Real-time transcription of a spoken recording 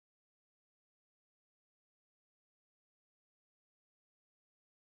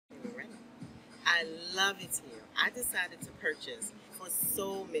I love it here. I decided to purchase for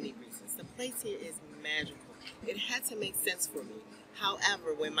so many reasons. The place here is magical. It had to make sense for me.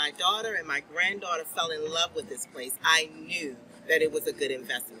 However, when my daughter and my granddaughter fell in love with this place, I knew that it was a good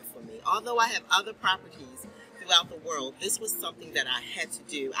investment for me. Although I have other properties throughout the world, this was something that I had to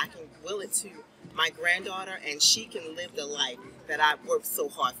do. I can will it to my granddaughter, and she can live the life that I worked so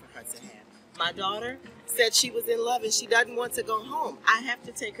hard for her to have. My daughter said she was in love and she doesn't want to go home. I have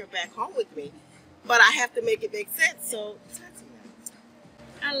to take her back home with me, but I have to make it make sense. So,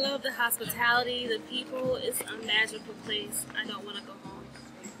 I love the hospitality, the people. It's a magical place. I don't want to go home.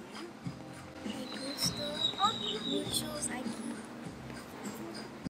 Me gustó mucho aquí.